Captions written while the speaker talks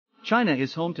China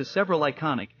is home to several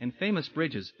iconic and famous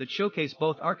bridges that showcase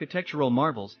both architectural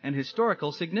marvels and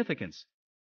historical significance.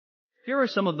 Here are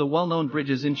some of the well-known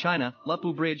bridges in China.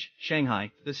 Lupu Bridge,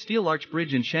 Shanghai. The Steel Arch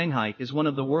Bridge in Shanghai is one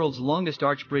of the world's longest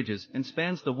arch bridges and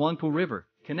spans the Huangpu River,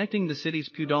 connecting the city's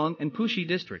Pudong and Puxi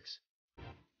districts.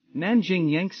 Nanjing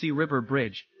Yangtze River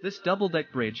Bridge. This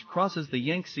double-deck bridge crosses the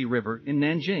Yangtze River in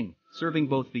Nanjing, serving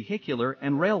both vehicular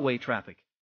and railway traffic.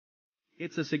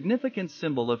 It's a significant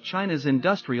symbol of China's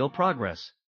industrial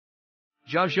progress.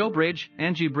 Zhaozhou Bridge,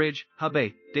 Anji Bridge,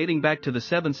 Hebei. Dating back to the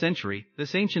 7th century,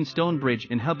 this ancient stone bridge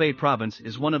in Hebei Province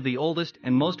is one of the oldest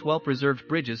and most well-preserved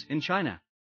bridges in China.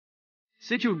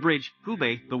 Siduhe Bridge,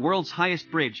 Hubei, the world's highest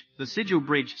bridge. The Siduhe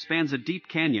Bridge spans a deep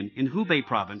canyon in Hubei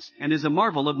Province and is a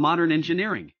marvel of modern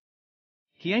engineering.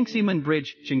 Jiangximen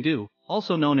Bridge, Chengdu,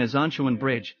 also known as Anchuan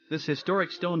Bridge. This historic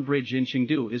stone bridge in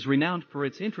Chengdu is renowned for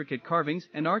its intricate carvings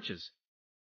and arches.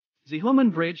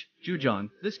 Zhihuamen Bridge,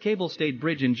 Zheozhou. This cable-stayed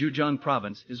bridge in Zheozhou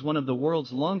Province is one of the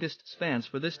world's longest spans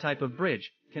for this type of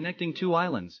bridge, connecting two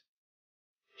islands.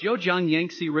 Zhaozhou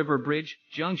Yangtze River Bridge,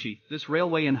 Jiangxi. This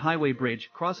railway and highway bridge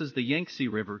crosses the Yangtze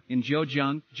River in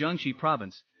Zheozhou, Jiangxi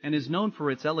Province, and is known for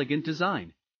its elegant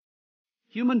design.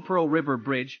 Human Pearl River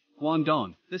Bridge,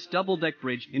 Guangdong. This double-deck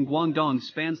bridge in Guangdong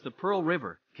spans the Pearl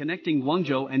River, connecting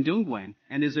Guangzhou and Dongguan,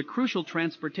 and is a crucial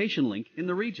transportation link in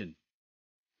the region.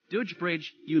 Duge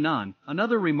Bridge, Yunnan.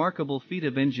 Another remarkable feat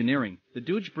of engineering, the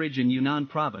Duge Bridge in Yunnan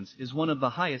Province is one of the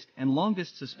highest and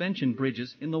longest suspension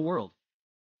bridges in the world.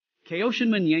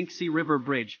 Kaohsiunmen Yangtze River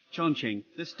Bridge, Chongqing.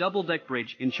 This double-deck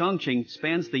bridge in Chongqing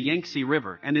spans the Yangtze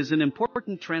River and is an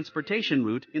important transportation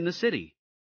route in the city.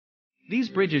 These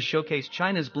bridges showcase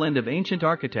China's blend of ancient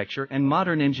architecture and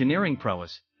modern engineering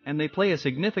prowess, and they play a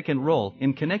significant role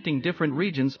in connecting different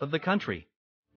regions of the country.